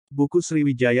Buku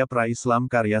Sriwijaya Pra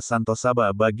Islam karya Santosaba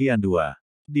bagian 2.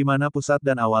 Di mana pusat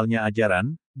dan awalnya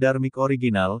ajaran, dharmik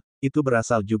original, itu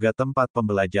berasal juga tempat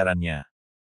pembelajarannya.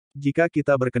 Jika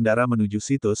kita berkendara menuju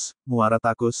situs, Muara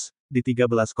Takus, di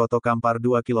 13 Koto Kampar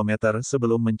 2 km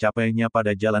sebelum mencapainya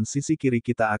pada jalan sisi kiri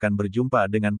kita akan berjumpa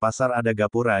dengan pasar ada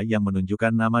gapura yang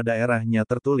menunjukkan nama daerahnya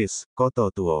tertulis, Koto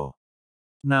Tuo.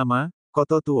 Nama,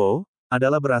 Koto Tuo,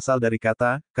 adalah berasal dari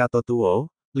kata, Kato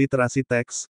Tuo, literasi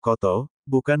teks, Koto,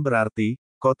 bukan berarti,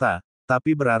 kota,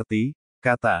 tapi berarti,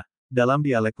 kata. Dalam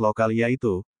dialek lokal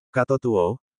yaitu, Kato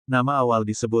Tuo, nama awal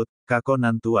disebut, Kako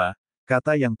Nan Tua.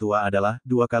 Kata yang tua adalah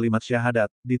dua kalimat syahadat.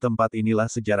 Di tempat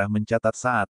inilah sejarah mencatat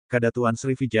saat Kadatuan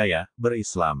Sriwijaya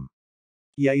berislam.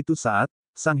 Yaitu saat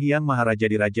Sang Hyang Maharaja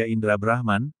Diraja Indra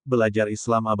Brahman belajar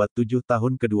Islam abad 7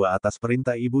 tahun kedua atas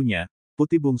perintah ibunya,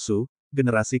 Putih Bungsu,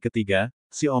 generasi ketiga,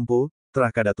 si Ompu,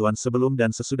 terah Kadatuan sebelum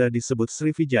dan sesudah disebut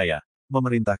Sriwijaya,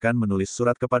 memerintahkan menulis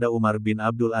surat kepada Umar bin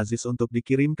Abdul Aziz untuk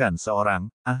dikirimkan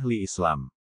seorang ahli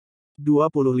Islam.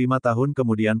 25 tahun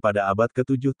kemudian pada abad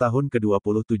ke-7 tahun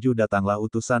ke-27 datanglah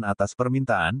utusan atas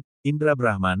permintaan Indra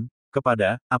Brahman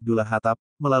kepada Abdullah Hattab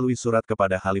melalui surat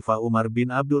kepada Khalifah Umar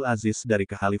bin Abdul Aziz dari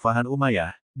Kekhalifahan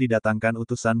Umayyah, didatangkan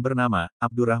utusan bernama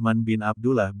Abdurrahman bin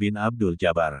Abdullah bin Abdul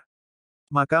Jabbar.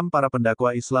 Makam para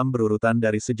pendakwa Islam berurutan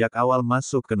dari sejak awal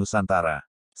masuk ke Nusantara.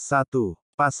 1.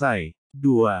 Pasai.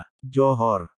 2.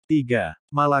 Johor. 3.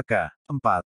 Malaka.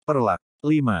 4. Perlak.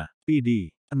 5.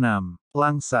 Pidi. 6.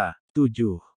 Langsa.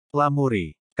 7.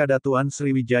 Lamuri. Kadatuan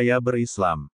Sriwijaya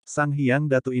berislam. Sang Hyang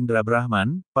Datu Indra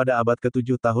Brahman, pada abad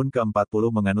ke-7 tahun ke-40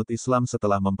 menganut Islam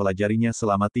setelah mempelajarinya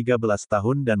selama 13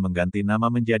 tahun dan mengganti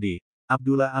nama menjadi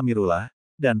Abdullah Amirullah,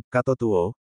 dan Kato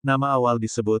Tuo, nama awal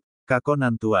disebut Kako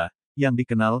Nan Tua, yang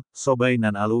dikenal Sobai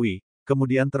Nan Alwi,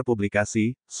 kemudian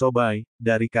terpublikasi Sobai,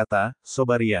 dari kata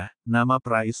Sobariyah, nama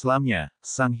pra Islamnya,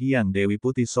 Sang Hyang Dewi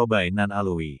Putih Sobai Nan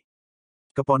Alwi.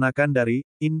 Keponakan dari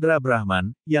Indra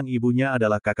Brahman, yang ibunya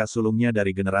adalah kakak sulungnya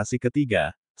dari generasi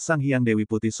ketiga, Sang Hyang Dewi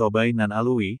Putih Sobai Nan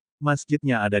Alwi,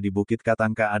 masjidnya ada di Bukit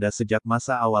Katangka ada sejak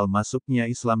masa awal masuknya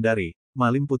Islam dari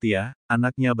Malim Putiah,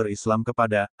 anaknya berislam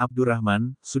kepada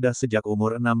Abdurrahman, sudah sejak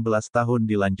umur 16 tahun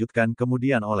dilanjutkan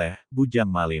kemudian oleh Bujang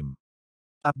Malim.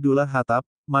 Abdullah Hattab,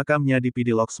 makamnya di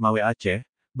Pidi Loksmawe Aceh,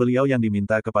 beliau yang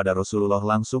diminta kepada Rasulullah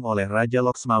langsung oleh Raja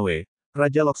Loksmawe.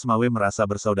 Raja Loksmawe merasa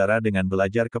bersaudara dengan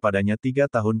belajar kepadanya 3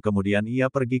 tahun kemudian ia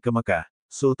pergi ke Mekah.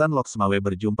 Sultan Loksmawe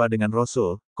berjumpa dengan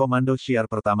Rasul, komando syiar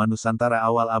pertama Nusantara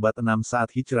awal abad 6 saat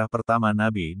hijrah pertama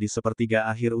Nabi di sepertiga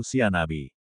akhir usia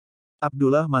Nabi.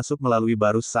 Abdullah masuk melalui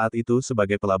Barus saat itu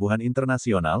sebagai pelabuhan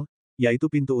internasional, yaitu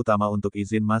pintu utama untuk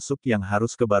izin masuk yang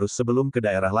harus ke Barus sebelum ke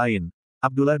daerah lain.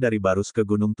 Abdullah dari Barus ke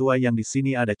Gunung Tua yang di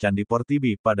sini ada Candi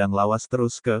Portibi Padang Lawas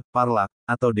terus ke Parlak,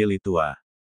 atau Deli Tua.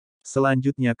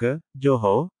 Selanjutnya ke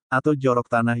Johor, atau jorok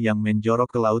tanah yang menjorok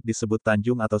ke laut disebut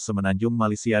Tanjung atau Semenanjung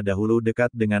Malaysia dahulu dekat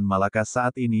dengan Malaka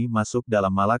saat ini masuk dalam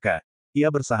Malaka.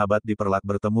 Ia bersahabat di Perlak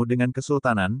bertemu dengan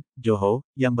Kesultanan, Johor,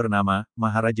 yang bernama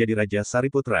Maharaja Diraja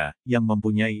Sariputra, yang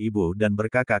mempunyai ibu dan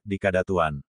berkakak di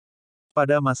Kadatuan.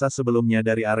 Pada masa sebelumnya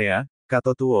dari area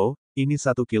Kato Tuo, ini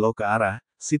 1 kilo ke arah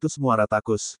situs Muara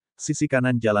Takus, sisi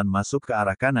kanan jalan masuk ke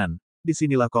arah kanan.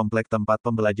 Disinilah komplek tempat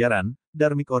pembelajaran,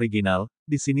 dharmik original,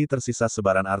 di sini tersisa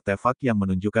sebaran artefak yang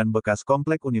menunjukkan bekas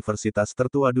komplek universitas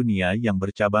tertua dunia yang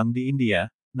bercabang di India,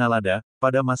 Nalanda,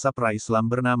 pada masa pra-Islam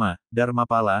bernama,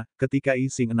 Dharmapala, ketika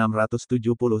Ising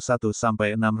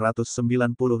 671-695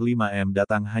 m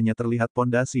datang hanya terlihat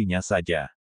pondasinya saja.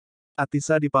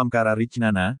 Atisa di Pamkara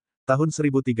Ricnana, tahun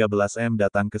 1013 m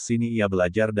datang ke sini ia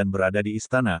belajar dan berada di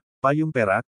Istana, Payung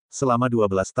Perak, selama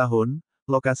 12 tahun.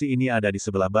 Lokasi ini ada di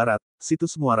sebelah barat,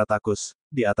 situs Muara Takus,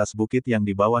 di atas bukit yang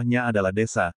di bawahnya adalah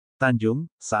desa Tanjung.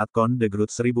 Saat Kon de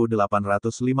Groot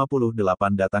 1858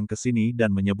 datang ke sini dan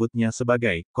menyebutnya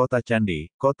sebagai kota candi,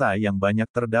 kota yang banyak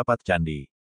terdapat candi.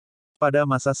 Pada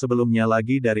masa sebelumnya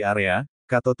lagi dari area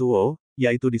Kato Tuo,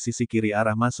 yaitu di sisi kiri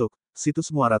arah masuk, situs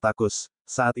Muara Takus.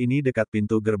 Saat ini dekat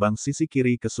pintu gerbang sisi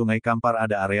kiri ke Sungai Kampar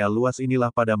ada area luas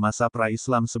inilah pada masa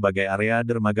pra-Islam sebagai area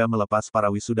dermaga melepas para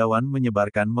wisudawan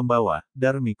menyebarkan membawa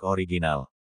dharmik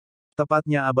original.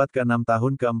 Tepatnya abad ke-6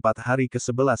 tahun ke-4 hari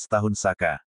ke-11 tahun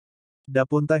Saka.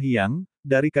 Dapunta Hyang,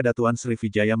 dari Kadatuan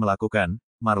Sriwijaya melakukan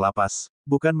marlapas,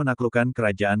 bukan menaklukkan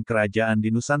kerajaan-kerajaan di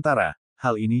Nusantara.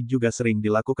 Hal ini juga sering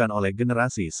dilakukan oleh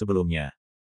generasi sebelumnya.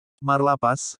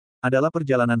 Marlapas adalah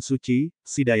perjalanan suci,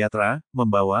 Sidayatra,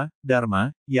 membawa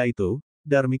Dharma, yaitu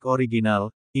dharmik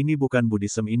original. Ini bukan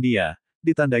Buddhisme India,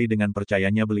 ditandai dengan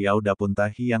percayanya beliau Dapunta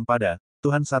Hyang pada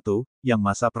Tuhan Satu, yang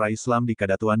masa pra-Islam di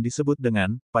Kadatuan disebut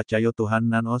dengan Pacayo Tuhan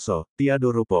Nan Oso,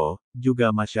 Tiado Rupo, juga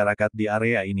masyarakat di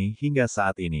area ini hingga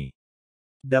saat ini.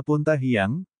 Dapunta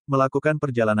Hyang melakukan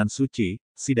perjalanan suci,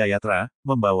 Sidayatra,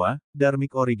 membawa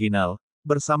Dharmik original,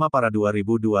 bersama para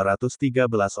 2.213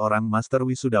 orang master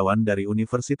wisudawan dari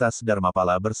Universitas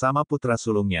Dharmapala bersama putra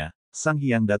sulungnya, Sang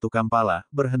Hyang Datu Kampala,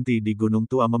 berhenti di Gunung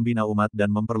Tua membina umat dan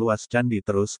memperluas candi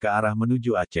terus ke arah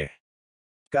menuju Aceh.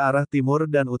 Ke arah timur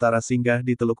dan utara singgah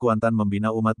di Teluk Kuantan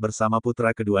membina umat bersama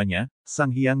putra keduanya,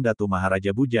 Sang Hyang Datu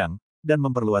Maharaja Bujang, dan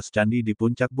memperluas candi di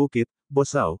puncak bukit,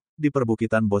 Bosau. Di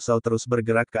perbukitan Bosau terus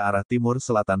bergerak ke arah timur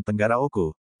selatan Tenggara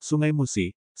Oku, Sungai Musi,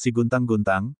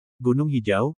 Siguntang-Guntang, Gunung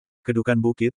Hijau, Kedukan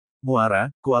Bukit, Muara,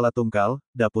 Kuala Tungkal,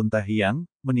 Dapunta Hyang,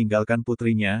 meninggalkan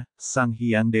putrinya, Sang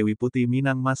Hyang Dewi Putih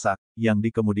Minang Masak, yang di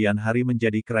kemudian hari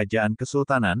menjadi kerajaan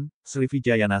Kesultanan,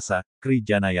 Sriwijayanasa,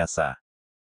 Krijanayasa.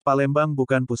 Palembang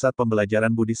bukan pusat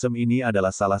pembelajaran Buddhisme ini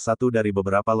adalah salah satu dari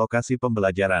beberapa lokasi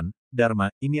pembelajaran,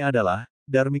 Dharma, ini adalah,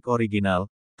 Dharmik original.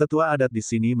 Tetua adat di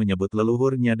sini menyebut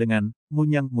leluhurnya dengan,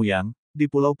 Munyang-Muyang, di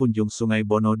Pulau Punjung Sungai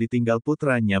Bono ditinggal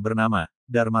putranya bernama,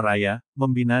 Dharma Raya,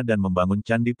 membina dan membangun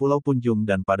Candi Pulau Punjung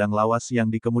dan Padang Lawas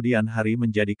yang di kemudian hari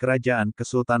menjadi kerajaan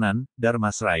Kesultanan,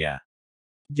 Dharmasraya.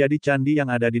 Jadi candi yang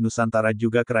ada di Nusantara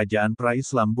juga kerajaan Pra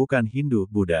Islam bukan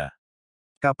Hindu-Buddha.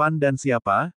 Kapan dan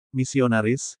siapa,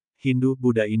 misionaris,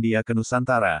 Hindu-Buddha India ke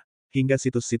Nusantara, hingga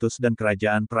situs-situs dan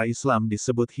kerajaan Pra Islam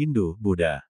disebut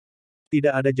Hindu-Buddha?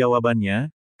 Tidak ada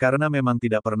jawabannya, karena memang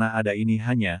tidak pernah ada, ini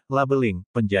hanya labeling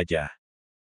penjajah.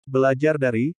 Belajar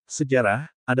dari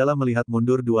sejarah adalah melihat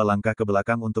mundur 2 langkah ke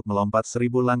belakang untuk melompat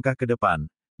 1000 langkah ke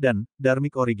depan, dan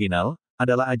Dharmik original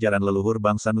adalah ajaran leluhur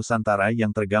bangsa Nusantara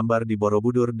yang tergambar di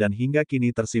Borobudur dan hingga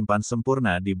kini tersimpan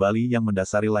sempurna di Bali yang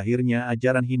mendasari lahirnya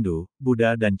ajaran Hindu,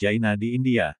 Buddha dan Jaina di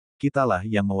India. Kitalah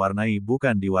yang mewarnai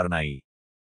bukan diwarnai.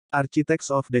 Architects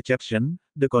of Deception,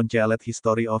 The Concealed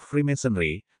History of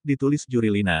Freemasonry, ditulis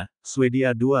Jurilina,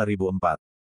 Swedia 2004.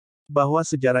 Bahwa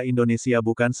sejarah Indonesia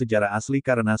bukan sejarah asli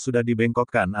karena sudah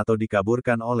dibengkokkan atau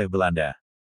dikaburkan oleh Belanda.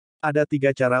 Ada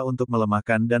 3 cara untuk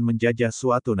melemahkan dan menjajah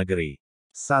suatu negeri.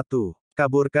 1.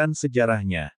 Kaburkan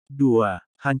sejarahnya. 2.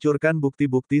 Hancurkan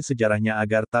bukti-bukti sejarahnya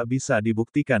agar tak bisa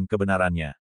dibuktikan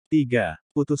kebenarannya. 3.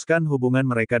 Putuskan hubungan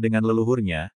mereka dengan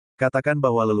leluhurnya, katakan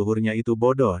bahwa leluhurnya itu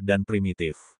bodoh dan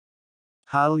primitif.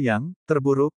 Hal yang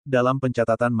terburuk dalam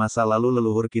pencatatan masa lalu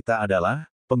leluhur kita adalah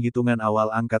penghitungan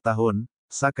awal angka tahun,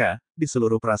 Saka, di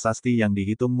seluruh prasasti yang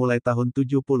dihitung mulai tahun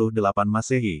 78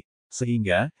 Masehi,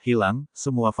 sehingga hilang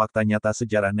semua fakta nyata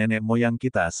sejarah nenek moyang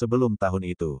kita sebelum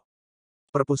tahun itu.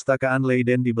 Perpustakaan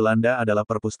Leiden di Belanda adalah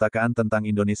perpustakaan tentang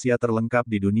Indonesia terlengkap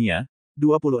di dunia,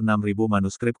 26.000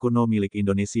 manuskrip kuno milik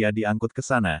Indonesia diangkut ke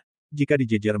sana. Jika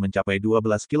dijejer mencapai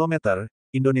 12 km,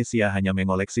 Indonesia hanya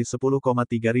mengoleksi 10,3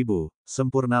 ribu,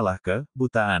 sempurnalah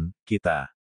kebutaan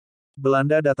kita.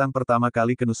 Belanda datang pertama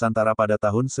kali ke Nusantara pada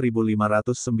tahun 1596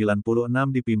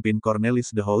 dipimpin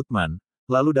Cornelis de Houtman,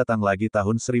 lalu datang lagi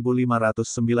tahun 1598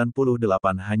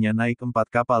 hanya naik 4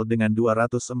 kapal dengan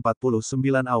 249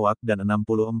 awak dan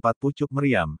 64 pucuk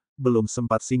meriam, belum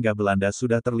sempat singgah Belanda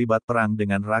sudah terlibat perang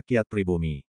dengan rakyat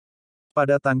pribumi.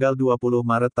 Pada tanggal 20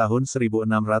 Maret tahun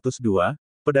 1602,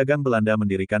 pedagang Belanda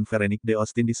mendirikan Verenigde de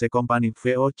Oostindische Compagnie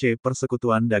 (VOC),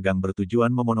 persekutuan dagang bertujuan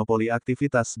memonopoli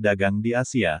aktivitas dagang di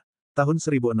Asia. Tahun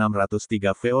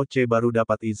 1603 VOC baru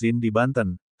dapat izin di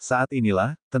Banten. Saat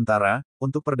inilah, tentara,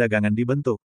 untuk perdagangan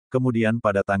dibentuk. Kemudian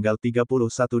pada tanggal 31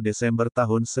 Desember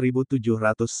tahun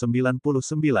 1799,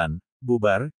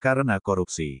 bubar, karena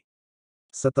korupsi.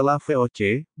 Setelah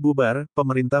VOC bubar,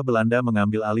 pemerintah Belanda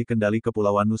mengambil alih kendali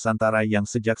Kepulauan Nusantara yang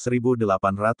sejak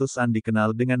 1800-an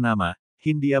dikenal dengan nama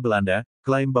Hindia Belanda.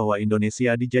 Klaim bahwa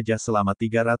Indonesia dijajah selama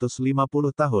 350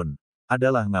 tahun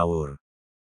adalah ngawur.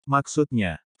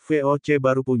 Maksudnya, VOC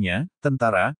baru punya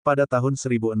tentara pada tahun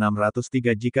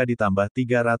 1603 jika ditambah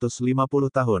 350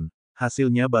 tahun,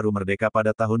 hasilnya baru merdeka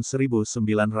pada tahun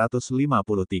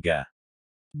 1953.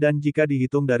 Dan jika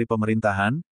dihitung dari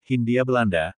pemerintahan Hindia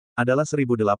Belanda, adalah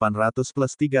 1800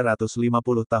 plus 350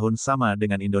 tahun sama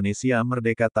dengan Indonesia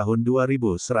merdeka tahun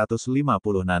 2150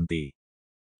 nanti.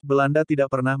 Belanda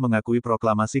tidak pernah mengakui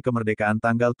proklamasi kemerdekaan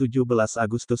tanggal 17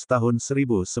 Agustus tahun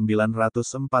 1945.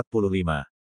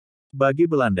 Bagi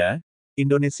Belanda,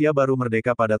 Indonesia baru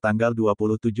merdeka pada tanggal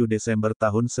 27 Desember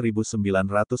tahun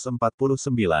 1949,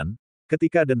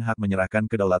 ketika Den Haag menyerahkan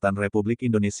kedaulatan Republik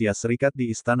Indonesia Serikat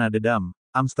di Istana de Dam,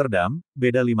 Amsterdam.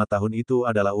 Beda 5 tahun itu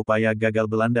adalah upaya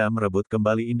gagal Belanda merebut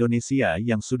kembali Indonesia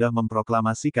yang sudah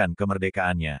memproklamasikan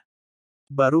kemerdekaannya.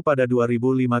 Baru pada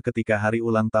 2005 ketika hari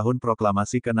ulang tahun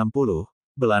proklamasi ke-60,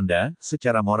 Belanda,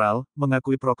 secara moral,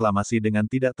 mengakui proklamasi dengan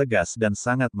tidak tegas dan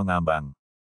sangat mengambang.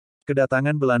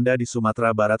 Kedatangan Belanda di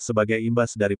Sumatera Barat sebagai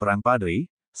imbas dari Perang Padri,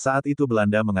 saat itu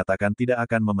Belanda mengatakan tidak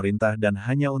akan memerintah dan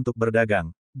hanya untuk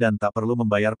berdagang, dan tak perlu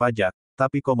membayar pajak,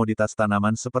 tapi komoditas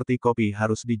tanaman seperti kopi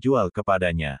harus dijual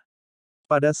kepadanya.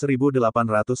 Pada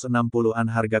 1860-an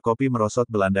harga kopi merosot.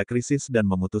 Belanda krisis dan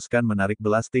memutuskan menarik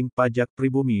belasting pajak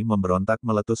pribumi. Memberontak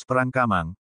meletus Perang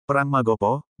Kamang, Perang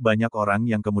Magopo, banyak orang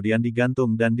yang kemudian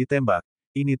digantung dan ditembak.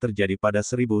 Ini terjadi pada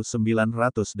 1908.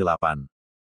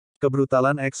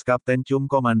 Kebrutalan ex-Kapten Cum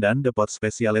Komandan Depot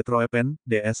Speciale Troepen,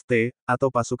 DST, atau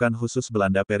pasukan khusus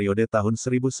Belanda periode tahun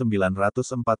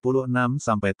 1946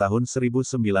 sampai tahun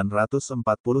 1947,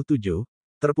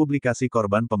 terpublikasi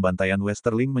korban pembantaian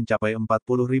Westerling mencapai 40.000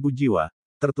 jiwa,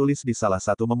 tertulis di salah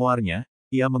satu memoarnya.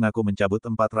 Ia mengaku mencabut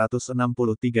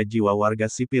 463 jiwa warga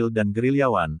sipil dan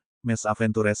gerilyawan. Mes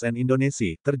Aventures en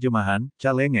Indonesia, terjemahan,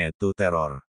 Calenge to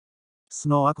Terror.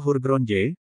 Snoak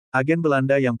Hurgronje, agen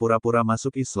Belanda yang pura-pura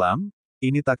masuk Islam.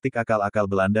 Ini taktik akal-akal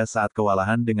Belanda saat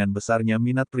kewalahan dengan besarnya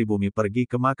minat pribumi pergi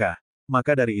ke Makkah.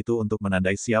 Maka dari itu untuk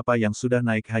menandai siapa yang sudah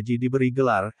naik haji diberi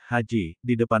gelar haji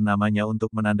di depan namanya untuk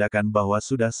menandakan bahwa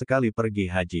sudah sekali pergi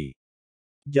haji.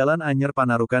 Jalan Anyer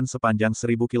Panarukan sepanjang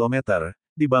 1000 km,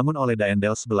 dibangun oleh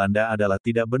Daendels Belanda adalah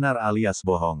tidak benar alias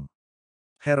bohong.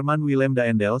 Herman Willem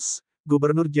Daendels,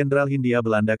 Gubernur Jenderal Hindia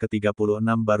Belanda ke-36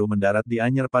 baru mendarat di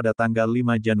Anyer pada tanggal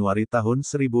 5 Januari tahun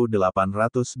 1808.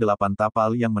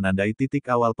 Tapal yang menandai titik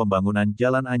awal pembangunan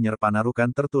Jalan Anyer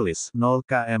Panarukan tertulis 0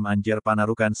 km Anjer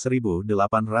Panarukan 1806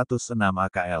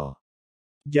 AKL.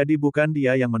 Jadi bukan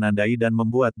dia yang menandai dan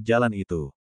membuat jalan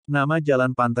itu. Nama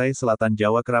jalan pantai selatan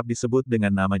Jawa kerap disebut dengan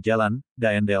nama jalan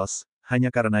Daendels, hanya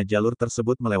karena jalur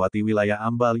tersebut melewati wilayah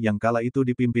Ambal yang kala itu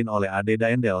dipimpin oleh Ade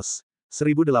Daendels.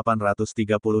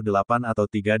 1838 atau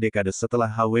 3 dekade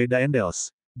setelah H.W.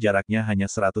 Daendels, jaraknya hanya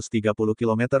 130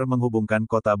 km menghubungkan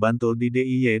kota Bantul di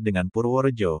DIY dengan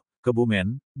Purworejo,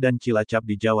 Kebumen, dan Cilacap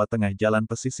di Jawa Tengah. Jalan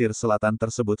pesisir selatan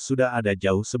tersebut sudah ada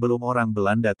jauh sebelum orang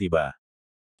Belanda tiba.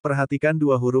 Perhatikan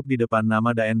dua huruf di depan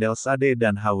nama Daendels AD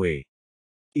dan HW.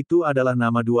 Itu adalah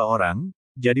nama dua orang,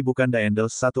 jadi bukan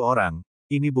Daendels satu orang.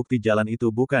 Ini bukti jalan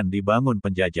itu bukan dibangun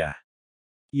penjajah.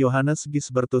 Johannes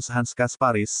Gisbertus Hans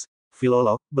Kasparis,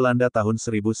 filolog Belanda tahun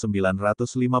 1954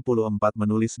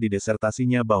 menulis di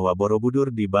disertasinya bahwa Borobudur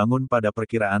dibangun pada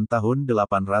perkiraan tahun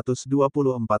 824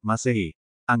 Masehi.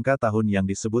 Angka tahun yang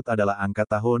disebut adalah angka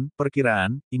tahun,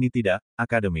 perkiraan, ini tidak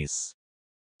akademis.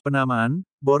 Penamaan,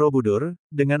 Borobudur,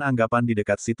 dengan anggapan di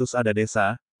dekat situs ada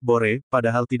desa, Bore,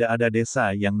 padahal tidak ada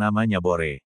desa yang namanya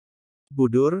Bore.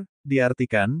 Budur,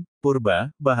 diartikan, purba,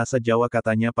 bahasa Jawa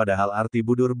katanya padahal arti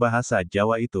budur bahasa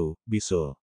Jawa itu,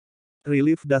 bisul.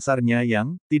 Relief dasarnya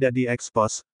yang tidak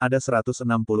diekspos, ada 160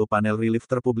 panel relief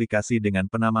terpublikasi dengan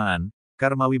penamaan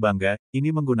Karmawi Bangga. Ini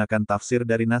menggunakan tafsir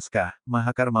dari naskah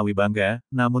Mahakarmawi Bangga,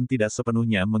 namun tidak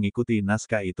sepenuhnya mengikuti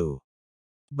naskah itu.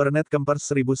 Bernet Kempers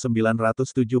 1970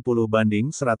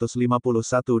 banding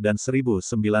 151 dan 1976.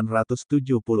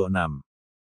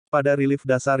 Pada relief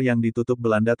dasar yang ditutup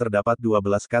Belanda terdapat 12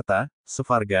 kata,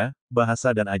 sevarga, bahasa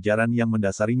dan ajaran yang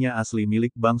mendasarinya asli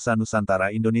milik bangsa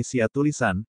Nusantara Indonesia.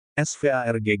 Tulisan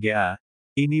SVARGGA.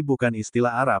 Ini bukan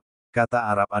istilah Arab. Kata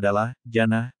Arab adalah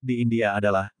jannah, di India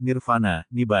adalah nirvana,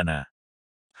 nibbana.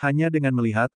 Hanya dengan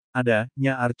melihat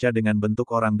adanya arca dengan bentuk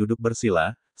orang duduk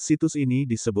bersila, situs ini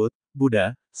disebut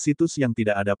Buddha. Situs yang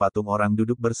tidak ada patung orang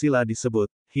duduk bersila disebut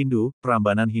Hindu,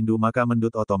 Prambanan Hindu, maka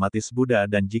mendut otomatis Buddha,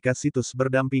 dan jika situs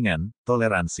berdampingan,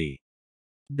 toleransi.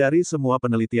 Dari semua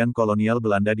penelitian kolonial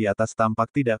Belanda di atas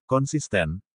tampak tidak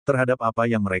konsisten terhadap apa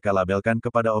yang mereka labelkan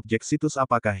kepada objek situs,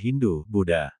 apakah Hindu,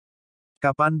 Buddha.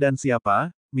 Kapan dan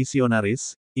siapa,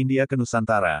 misionaris, India ke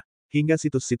Nusantara, hingga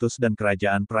situs-situs dan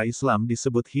kerajaan pra-Islam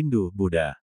disebut Hindu,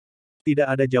 Buddha. Tidak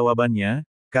ada jawabannya,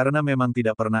 karena memang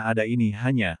tidak pernah ada, ini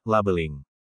hanya labeling.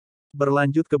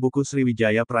 Berlanjut ke buku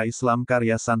Sriwijaya Pra Islam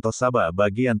karya Santosaba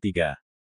bagian 3.